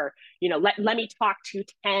 Or, let me talk to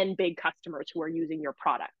 10 big customers who are using your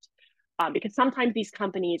product. Because sometimes these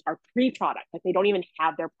companies are pre-product, like they don't even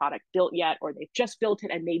have their product built yet, or they've just built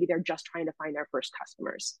it and maybe they're just trying to find their first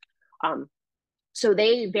customers. So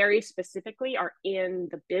they very specifically are in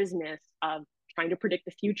the business of trying to predict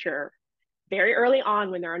the future very early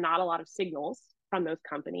on when there are not a lot of signals from those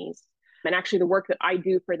companies. And actually the work that I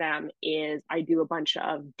do for them is I do a bunch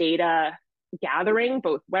of data gathering,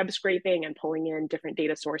 both web scraping and pulling in different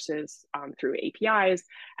data sources through APIs,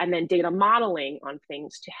 and then data modeling on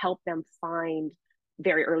things to help them find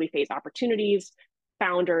very early phase opportunities,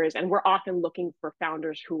 founders, and we're often looking for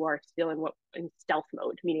founders who are still in stealth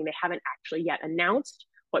mode, meaning they haven't actually yet announced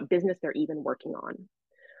what business they're even working on.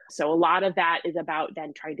 So a lot of that is about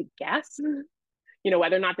then trying to guess,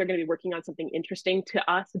 whether or not they're going to be working on something interesting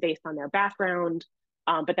to us based on their background.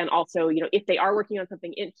 But then also, if they are working on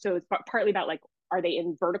something, so it's partly about like, are they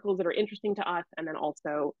in verticals that are interesting to us? And then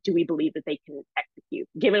also, do we believe that they can execute?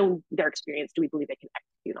 Given their experience, do we believe they can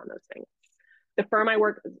execute on those things? The firm I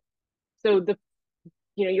work, so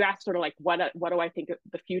you asked sort of like, what do I think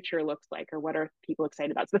the future looks like, or what are people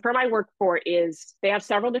excited about? So the firm I work for they have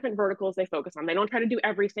several different verticals they focus on. They don't try to do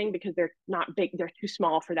everything because they're not big, they're too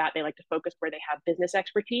small for that. They like to focus where they have business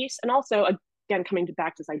expertise. And also, again, coming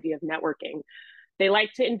back to this idea of networking, they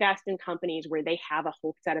like to invest in companies where they have a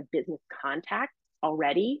whole set of business contacts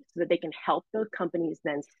already so that they can help those companies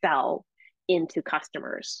then sell into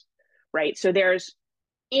customers, right? So there's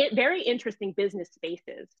very interesting business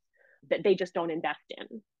spaces that they just don't invest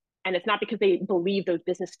in. And it's not because they believe those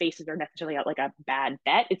business spaces are necessarily like a bad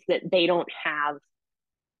bet. It's that they don't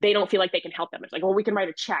feel like they can help them. It's like, well, we can write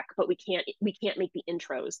a check, but we can't make the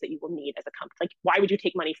intros that you will need as a company. Like, why would you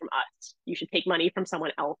take money from us? You should take money from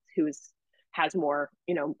someone else has more,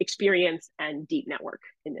 experience and deep network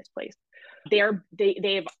in this place.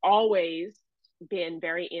 They've always been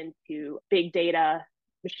very into big data,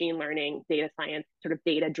 machine learning, data science, sort of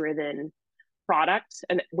data driven products,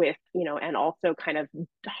 and with, and also kind of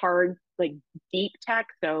hard, like deep tech.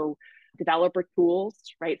 So developer tools,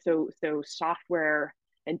 right? So software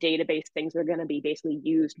and database things are going to be basically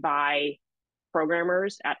used by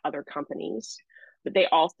programmers at other companies. But they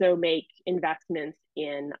also make investments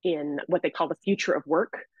in what they call the future of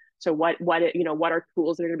work. So what are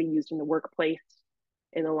tools that are going to be used in the workplace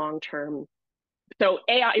in the long term? So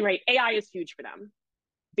AI, right? AI is huge for them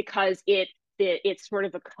because it's sort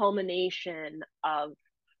of a culmination of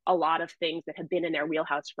a lot of things that have been in their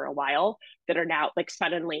wheelhouse for a while that are now like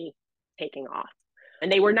suddenly taking off.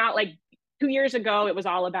 And they were not like 2 years ago, it was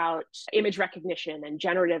all about image recognition and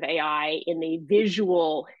generative AI in the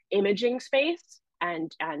visual imaging space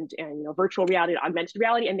and virtual reality, augmented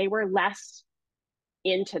reality, and they were less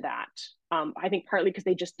into that. I think partly because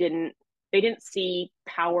they didn't see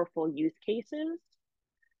powerful use cases.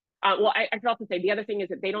 Well, I could also say the other thing is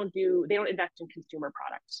that they don't invest in consumer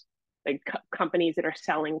products, like companies that are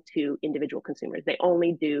selling to individual consumers. They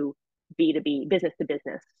only do B2B, business to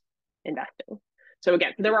business investing. So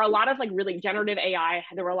again, there were a lot of like really generative AI.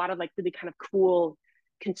 There were a lot of like really kind of cool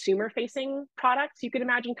consumer facing products you could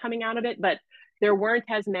imagine coming out of it, but there weren't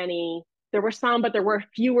as many. There were some, but there were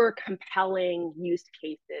fewer compelling use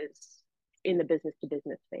cases in the business to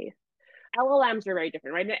business space. LLMs are very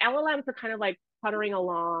different, right? And LLMs are kind of like puttering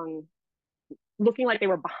along, looking like they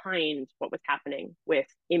were behind what was happening with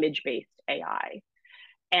image-based AI.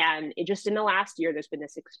 And it just in the last year, there's been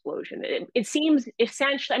this explosion. It seems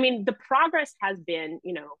essentially, I mean, the progress has been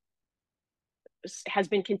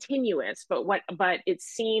continuous, but it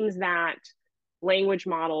seems that language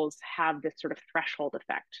models have this sort of threshold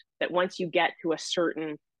effect that once you get to a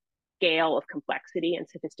certain scale of complexity and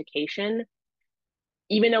sophistication,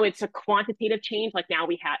 even though it's a quantitative change, like now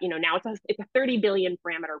we have, now it's a 30 billion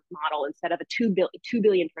parameter model instead of a 2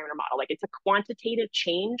 billion parameter model. Like it's a quantitative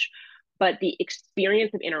change, but the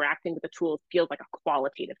experience of interacting with the tools feels like a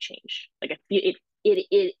qualitative change. Like it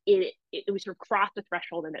was sort of cross the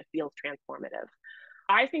threshold and it feels transformative.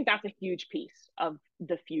 I think that's a huge piece of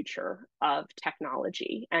the future of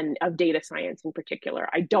technology and of data science in particular.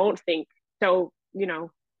 I don't think so,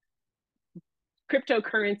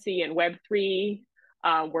 cryptocurrency and Web3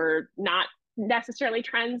 were not necessarily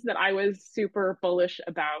trends that I was super bullish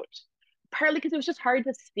about, partly because it was just hard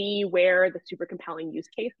to see where the super compelling use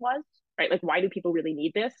case was, right? Like, why do people really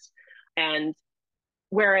need this? And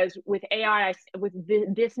whereas with AI, with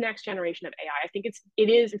this next generation of AI, I think it's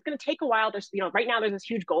going to take a while. There's, right now there's this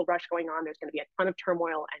huge gold rush going on. There's going to be a ton of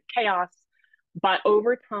turmoil and chaos, but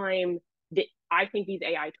over time, I think these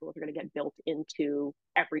AI tools are going to get built into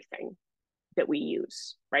everything that we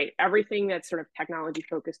use, right? Everything that's sort of technology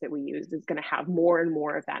focused that we use is going to have more and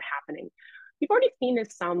more of that happening. We've already seen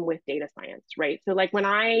this some with data science, right? So like when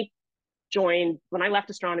I left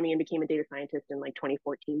astronomy and became a data scientist in like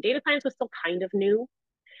 2014, data science was still kind of new.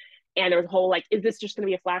 And there was a whole like, is this just going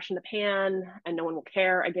to be a flash in the pan and no one will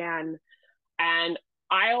care again? And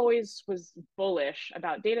I always was bullish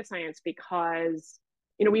about data science because,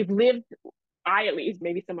 I at least,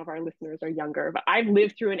 maybe some of our listeners are younger, but I've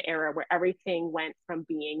lived through an era where everything went from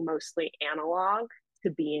being mostly analog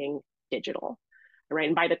to being digital, right?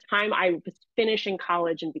 And by the time I was finishing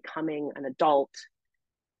college and becoming an adult,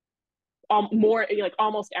 more like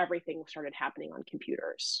almost everything started happening on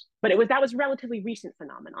computers. But that was a relatively recent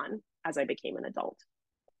phenomenon as I became an adult.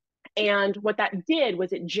 And what that did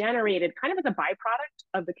was it generated, kind of as a byproduct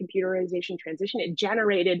of the computerization transition, it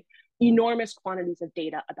generated enormous quantities of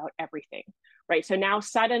data about everything, right? So now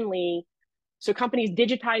suddenly, so companies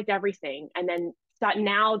digitized everything, and then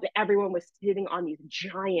now that everyone was sitting on these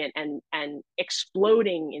giant and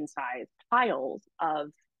exploding in size piles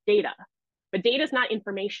of data. But data is not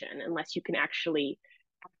information unless you can actually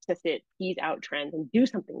access it, tease out trends, and do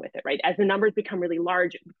something with it, right? As the numbers become really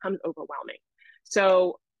large, it becomes overwhelming.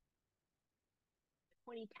 So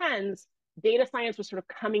 2010s, data science was sort of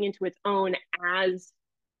coming into its own as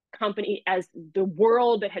the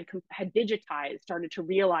world that had digitized started to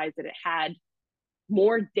realize that it had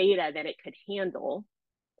more data than it could handle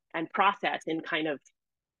and process in kind of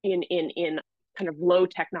low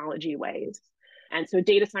technology ways. And so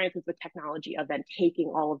data science is the technology of then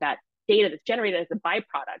taking all of that data that's generated as a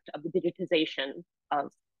byproduct of the digitization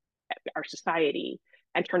of our society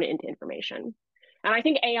and turn it into information. And I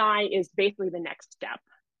think AI is basically the next step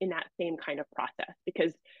in that same kind of process,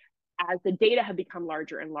 because as the data have become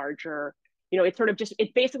larger and larger,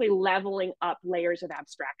 it's basically leveling up layers of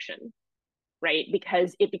abstraction, right?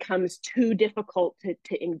 Because it becomes too difficult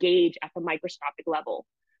to engage at the microscopic level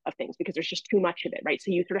of things because there's just too much of it, right?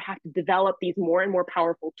 So you sort of have to develop these more and more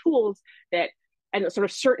powerful tools and sort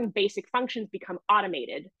of certain basic functions become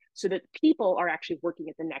automated so that people are actually working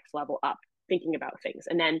at the next level up, thinking about things.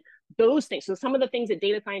 And then those things, so some of the things that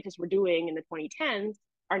data scientists were doing in the 2010s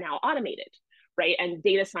are now automated, right? And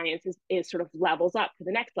data science is sort of levels up to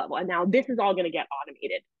the next level. And now this is all going to get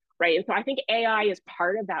automated, right? And so I think AI is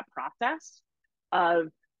part of that process of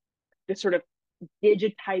the sort of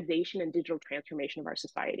digitization and digital transformation of our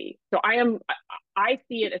society. So I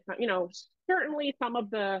see it as, certainly some of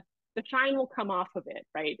the shine will come off of it,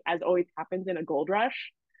 right? As always happens in a gold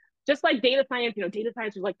rush. Just like data science, data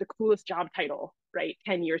science was like the coolest job title, right?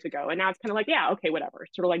 10 years ago. And now it's kind of like, yeah, okay, whatever.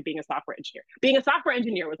 It's sort of like being a software engineer. Being a software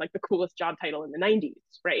engineer was like the coolest job title in the 90s,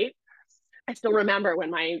 right? I still remember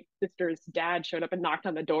when my sister's dad showed up and knocked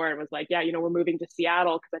on the door and was like, yeah, we're moving to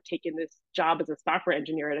Seattle because I've taken this job as a software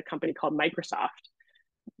engineer at a company called Microsoft.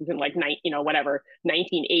 It was in like,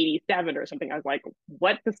 1987 or something. I was like,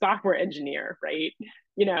 what's a software engineer, right?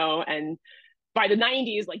 And by the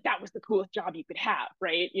 90s, like that was the coolest job you could have,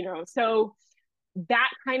 right? So that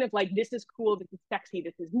kind of like, this is cool, this is sexy,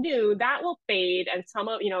 this is new, that will fade. And some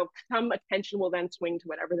attention will then swing to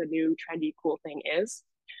whatever the new trendy cool thing is.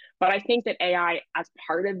 But I think that AI as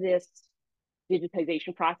part of this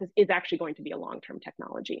digitization process is actually going to be a long-term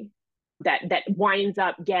technology that winds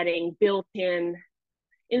up getting built in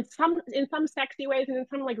some sexy ways and in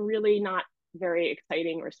some like really not very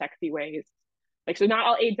exciting or sexy ways. Like, so not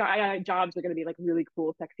all AI jobs are going to be like really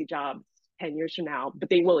cool, sexy jobs 10 years from now, but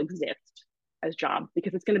they will exist as jobs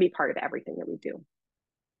because it's going to be part of everything that we do.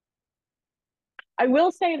 I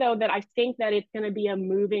will say, though, that I think that it's going to be a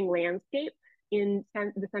moving landscape in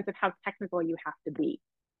the sense of how technical you have to be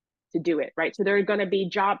to do it, right? So there are going to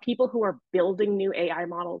be people who are building new AI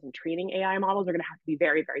models and training AI models are going to have to be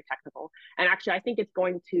very, very technical. And actually, I think it's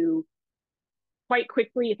going to quite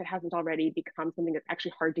quickly, if it hasn't already, become something that's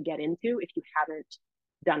actually hard to get into if you haven't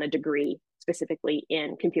done a degree specifically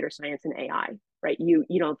in computer science and AI, right?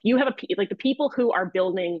 If you have like the people who are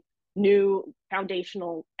building new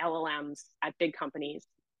foundational LLMs at big companies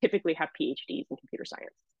typically have PhDs in computer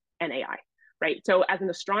science and AI, right? So as an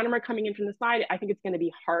astronomer coming in from the side, I think it's going to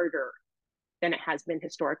be harder than it has been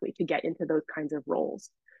historically to get into those kinds of roles.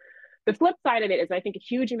 The flip side of it is I think a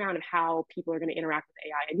huge amount of how people are going to interact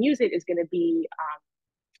with AI and use it is going to be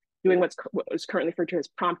doing what is currently referred to as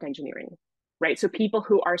prompt engineering, right? So people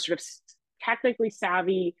who are sort of technically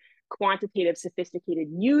savvy, quantitative, sophisticated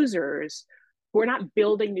users who are not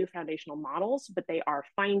building new foundational models, but they are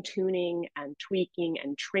fine-tuning and tweaking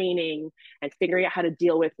and training and figuring out how to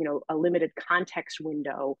deal with, a limited context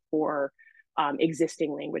window for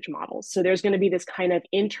existing language models. So there's going to be this kind of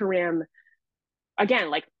interim again,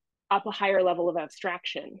 like up a higher level of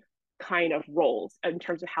abstraction kind of roles in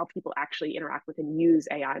terms of how people actually interact with and use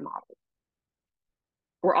AI models.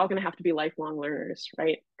 We're all going to have to be lifelong learners,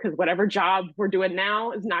 right? Because whatever job we're doing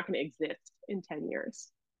now is not going to exist in 10 years.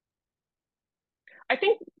 I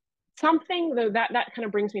think something though that kind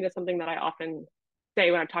of brings me to something that I often say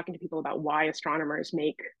when I'm talking to people about why astronomers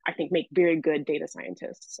make very good data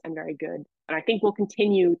scientists and very good, and I think will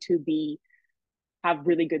continue to have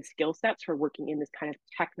really good skill sets for working in this kind of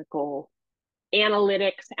technical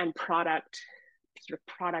analytics and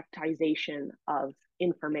productization of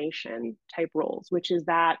information type roles, which is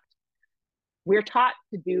that we're taught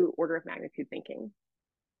to do order of magnitude thinking,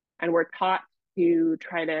 and we're taught to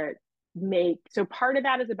try to so part of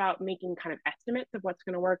that is about making kind of estimates of what's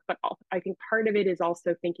going to work, but also, I think part of it is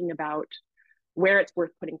also thinking about where it's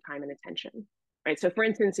worth putting time and attention, right? So for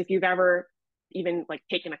instance, if you've ever even like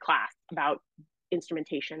taken a class about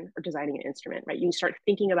instrumentation or designing an instrument, right? You start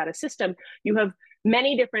thinking about a system, you have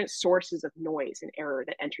many different sources of noise and error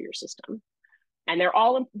that enter your system. And they're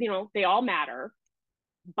all, they all matter,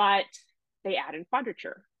 but they add in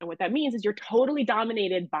quadrature. And what that means is you're totally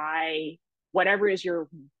dominated by whatever is your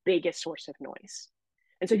biggest source of noise.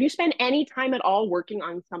 And so if you spend any time at all working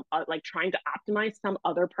on some, like trying to optimize some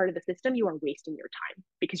other part of the system, you are wasting your time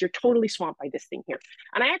because you're totally swamped by this thing here.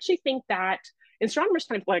 And I actually think that astronomers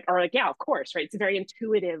kind of are like, yeah, of course, right? It's a very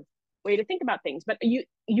intuitive way to think about things. But you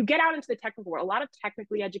get out into the technical world, a lot of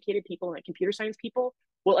technically educated people, like computer science people,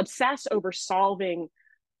 will obsess over solving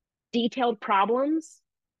detailed problems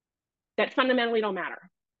that fundamentally don't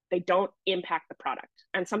matter. They don't impact the product.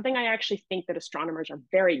 And something I actually think that astronomers are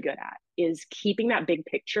very good at is keeping that big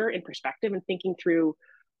picture in perspective and thinking through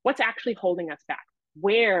what's actually holding us back.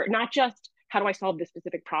 Where, not just how do I solve this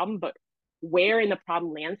specific problem, but where in the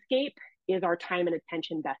problem landscape is our time and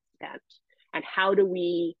attention best spent? And how do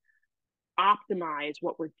we optimize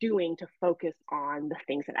what we're doing to focus on the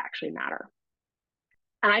things that actually matter?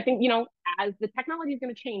 And I think, as the technology is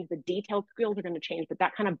going to change, the detailed skills are going to change, but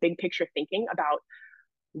that kind of big picture thinking about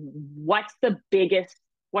what's the biggest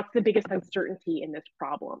uncertainty in this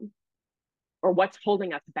problem, or what's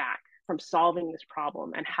holding us back from solving this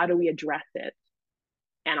problem, and how do we address it?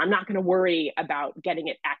 And I'm not going to worry about getting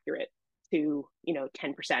it accurate to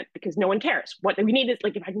 10%, because no one cares. What we need is,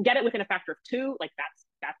 like, if I can get it within a factor of 2, like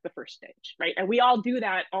that's the first stage, right? And we all do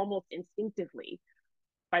that almost instinctively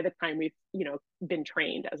by the time we've been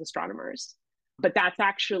trained as astronomers. But that's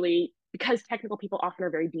actually because technical people often are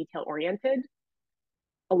very detail oriented.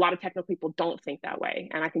 A lot of technical people don't think that way,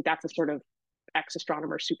 and I think that's a sort of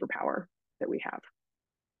ex-astronomer superpower that we have.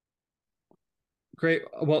 Great.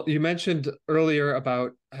 Well, you mentioned earlier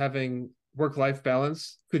about having work-life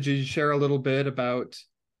balance. Could you share a little bit about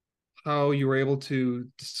how you were able to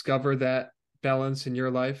discover that balance in your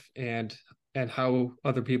life, and how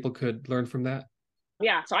other people could learn from that?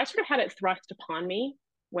 Yeah, so I sort of had it thrust upon me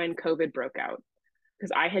when COVID broke out,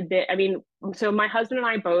 because so my husband and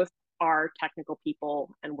I both are technical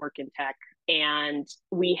people and work in tech, and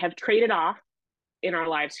we have traded off in our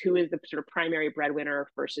lives who is the sort of primary breadwinner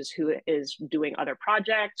versus who is doing other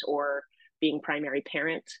projects or being primary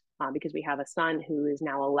parent, because we have a son who is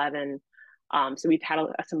now 11. So we've had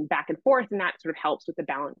some back and forth, and that sort of helps with the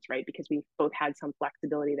balance, right? Because we've both had some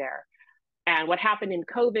flexibility there. And what happened in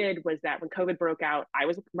COVID was that when COVID broke out, I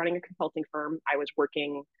was running a consulting firm. I was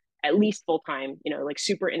working at least full time, like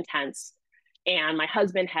super intense. And my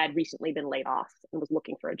husband had recently been laid off and was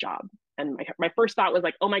looking for a job. And my first thought was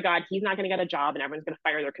like, oh my God, he's not going to get a job and everyone's going to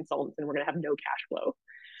fire their consultants and we're going to have no cash flow.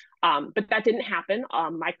 But that didn't happen.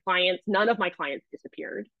 None of my clients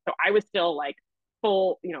disappeared. So I was still like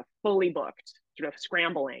fully booked, sort of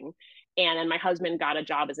scrambling. And then my husband got a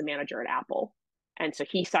job as a manager at Apple. And so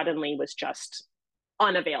he suddenly was just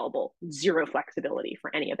unavailable, zero flexibility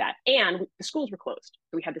for any of that. And the schools were closed.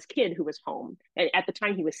 So we had this kid who was home. And at the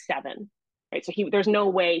time he was 7, right? So there's no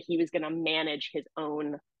way he was going to manage his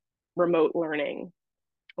own remote learning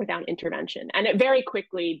without intervention. And it very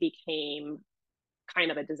quickly became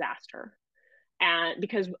kind of a disaster. And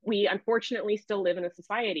because we unfortunately still live in a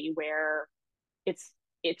society where it's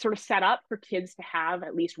sort of set up for kids to have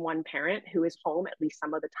at least one parent who is home at least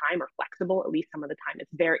some of the time, or flexible at least some of the time.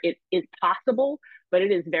 It is possible, but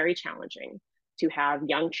it is very challenging to have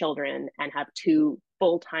young children and have 2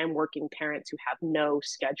 full-time working parents who have no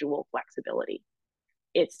schedule flexibility.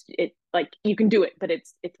 It's like you can do it, but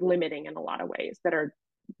it's limiting in a lot of ways that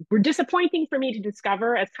were disappointing for me to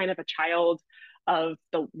discover as kind of a child of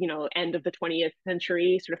the end of the 20th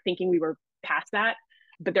century, sort of thinking we were past that,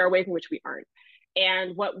 but there are ways in which we aren't.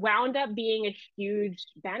 And what wound up being a huge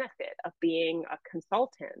benefit of being a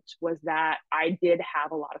consultant was that I did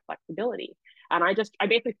have a lot of flexibility. And I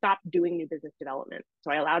basically stopped doing new business development.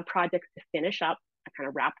 So I allowed projects to finish up. I kind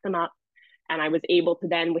of wrapped them up. And I was able to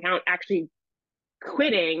then, without actually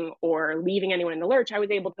quitting or leaving anyone in the lurch, I was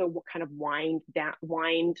able to kind of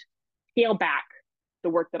scale back the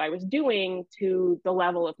work that I was doing to the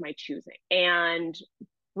level of my choosing and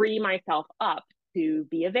free myself up to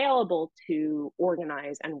be available to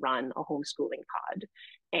organize and run a homeschooling pod.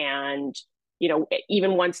 And,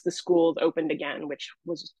 even once the schools opened again, which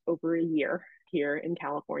was over a year here in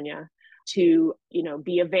California, to,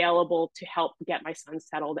 be available to help get my son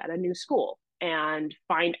settled at a new school and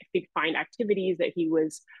find activities that he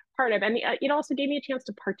was part of. And it also gave me a chance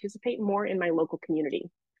to participate more in my local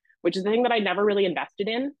community, which is the thing that I never really invested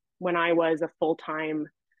in when I was a full-time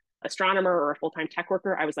astronomer or a full-time tech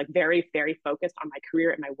worker. I was like very, very focused on my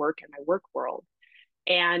career and my work world.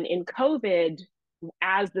 And in COVID,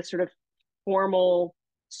 as the sort of formal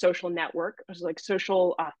social network, like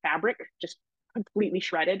social fabric, just completely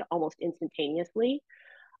shredded almost instantaneously,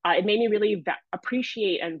 it made me really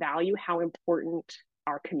appreciate and value how important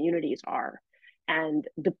our communities are. And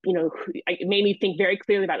it made me think very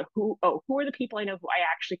clearly about who are the people I know who I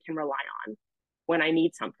actually can rely on when I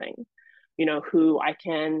need something, who I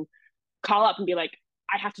can call up and be like,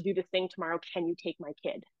 I have to do this thing tomorrow. Can you take my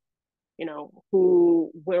kid?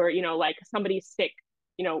 Like somebody's sick,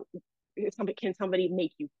 can somebody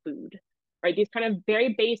make you food? Right? These kind of very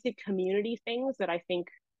basic community things that I think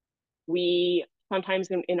we sometimes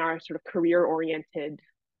in our sort of career oriented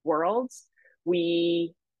worlds,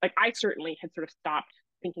 I certainly had sort of stopped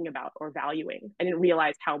thinking about or valuing. I didn't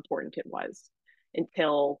realize how important it was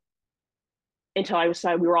until we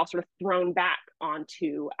were all sort of thrown back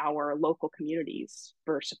onto our local communities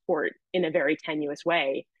for support in a very tenuous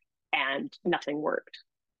way, and nothing worked.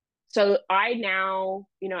 So I now,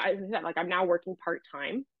 as I said, I'm now working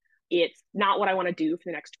part-time. It's not what I want to do for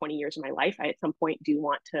the next 20 years of my life. I at some point do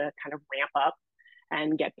want to kind of ramp up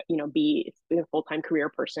and get, be a full-time career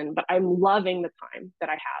person, but I'm loving the time that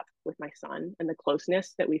I have with my son and the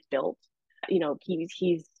closeness that we've built.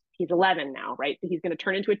 He's 11 now, right? He's going to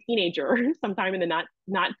turn into a teenager sometime in the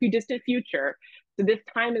not too distant future. So this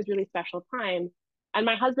time is really special time. And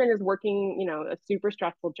my husband is working, a super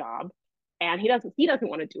stressful job, and he doesn't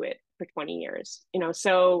want to do it for 20 years.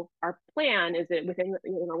 So our plan is that within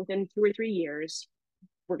 2 or 3 years,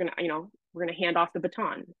 we're going to hand off the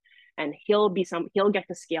baton, and he'll get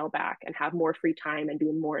to scale back and have more free time and be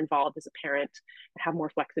more involved as a parent and have more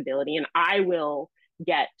flexibility. And I will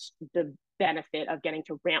get the benefit of getting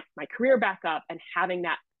to ramp my career back up and having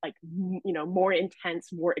that more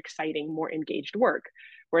intense, more exciting, more engaged work.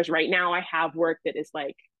 Whereas right now I have work that is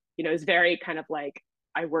is very kind of like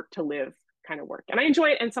I work to live kind of work, and I enjoy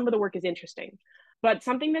it. And some of the work is interesting, but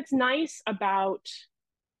something that's can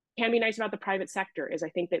be nice about the private sector is I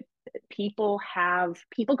think that people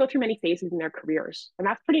go through many phases in their careers, and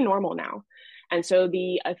that's pretty normal now. And so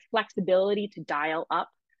the flexibility to dial up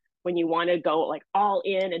when you want to go all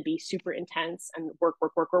in and be super intense and work,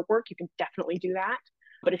 you can definitely do that.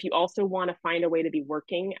 But if you also want to find a way to be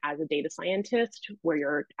working as a data scientist where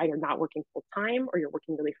you're either not working full time or you're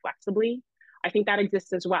working really flexibly, I think that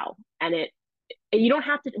exists as well. And you don't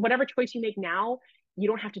have to, whatever choice you make now, you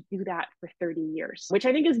don't have to do that for 30 years, which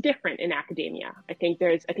I think is different in academia. I think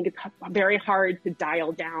it's very hard to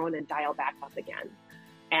dial down and dial back up again.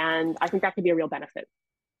 And I think that could be a real benefit.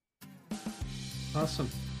 Awesome.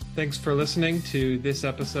 Thanks for listening to this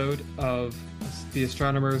episode of the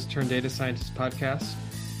Astronomers Turned Data Scientists podcast.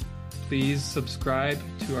 Please subscribe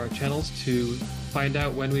to our channels to find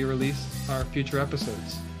out when we release our future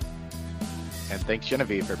episodes. And thanks,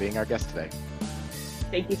 Genevieve, for being our guest today.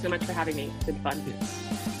 Thank you so much for having me. It's been fun.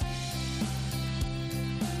 Yes.